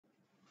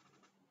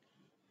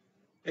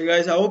Hey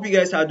guys, I hope you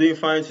guys are doing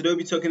fine. Today we'll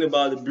be talking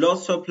about the blood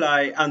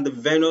supply and the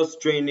venous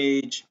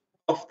drainage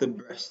of the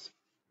breast.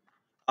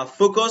 Our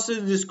focus is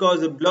to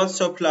discuss the blood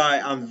supply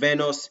and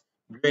venous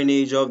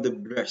drainage of the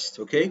breast.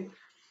 Okay,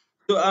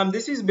 so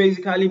this is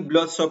basically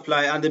blood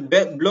supply, and the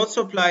blood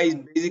supply is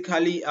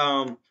basically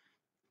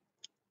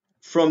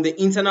from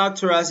the internal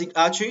thoracic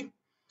artery,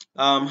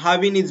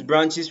 having its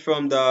branches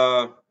from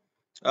the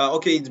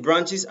its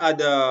branches are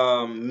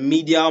the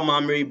medial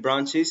mammary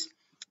branches,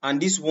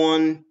 and this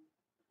one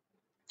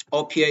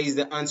up here is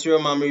the anterior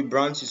mammary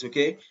branches.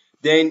 Okay,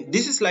 then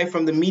this is like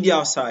from the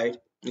medial side.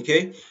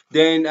 Okay,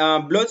 then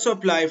blood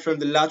supply from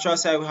the lateral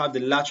side, we have the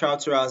lateral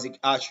thoracic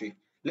artery.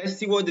 Let's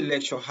see what the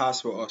lecture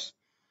has for us.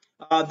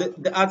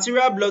 The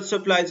arterial blood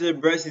supply to the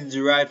breast is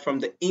derived from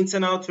the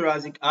internal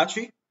thoracic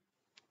artery,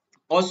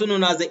 also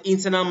known as the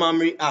internal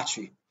mammary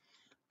artery,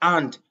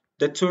 and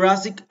the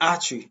thoracic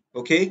artery.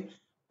 Okay,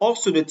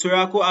 also the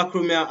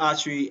thoracoacromial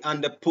artery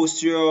and the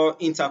posterior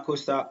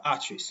intercostal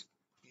arteries.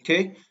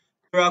 Okay,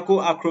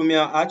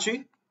 thoracoacromial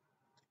artery.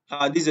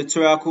 This is the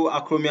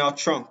thoracoacromial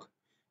trunk.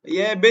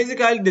 Yeah,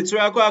 basically the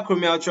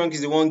thoracoacromial trunk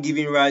is the one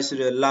giving rise to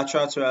the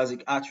lateral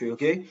thoracic artery.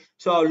 Okay,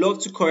 so I would love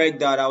to correct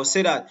that. I would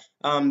say that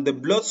the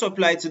blood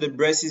supply to the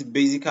breast is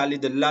basically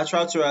the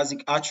lateral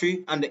thoracic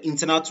artery and the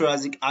internal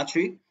thoracic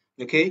artery.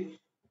 Okay,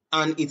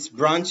 and its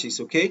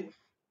branches. Okay.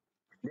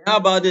 How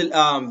about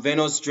the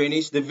venous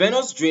drainage? The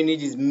venous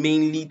drainage is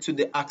mainly to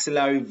the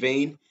axillary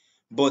vein,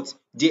 but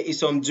there is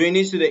some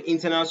drainage to the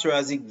internal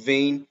thoracic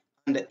vein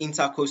and the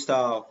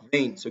intercostal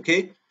veins.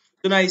 Okay,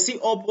 so now you see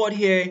upward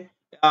here,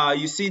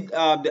 you see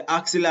the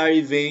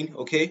axillary vein.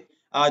 Okay,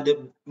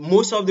 the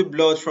most of the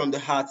blood from the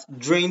heart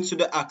drains to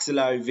the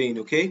axillary vein.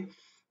 Okay,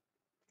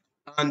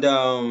 and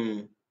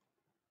there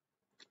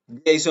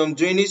is some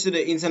drainage to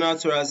the internal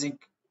thoracic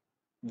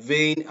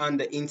vein and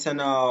the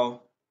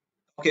internal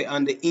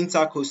and the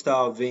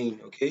intercostal vein.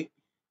 Okay,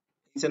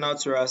 internal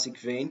thoracic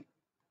vein.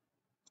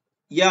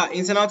 Yeah,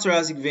 internal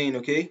thoracic vein.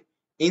 Okay,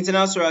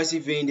 internal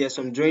thoracic vein. There's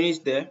some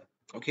drainage there.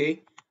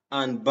 Okay,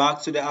 and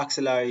back to the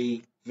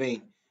axillary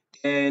vein.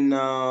 And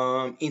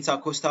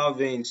intercostal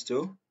veins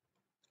too.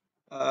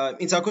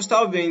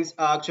 Intercostal veins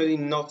are actually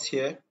not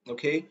here.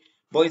 Okay,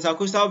 but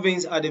intercostal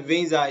veins are the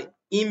veins that are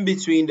in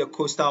between the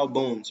costal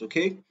bones.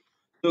 Okay,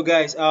 so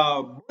guys,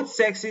 both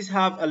sexes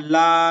have a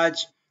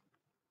large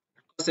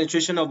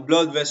concentration of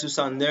blood vessels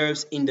and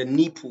nerves in the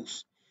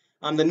nipples.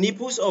 And the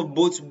nipples of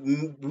both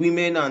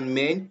women and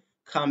men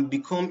can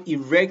become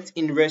erect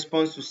in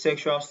response to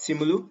sexual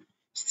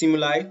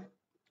stimuli.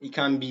 It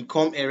can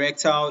become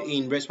erectile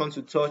in response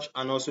to touch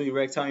and also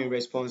erectile in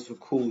response to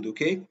cold.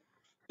 Okay.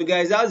 So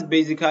guys, that's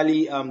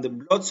basically the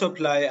blood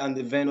supply and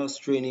the venous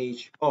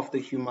drainage of the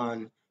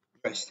human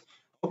breast.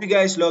 Hope you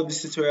guys love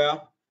this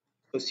tutorial.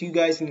 So see you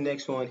guys in the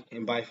next one,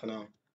 and bye for now.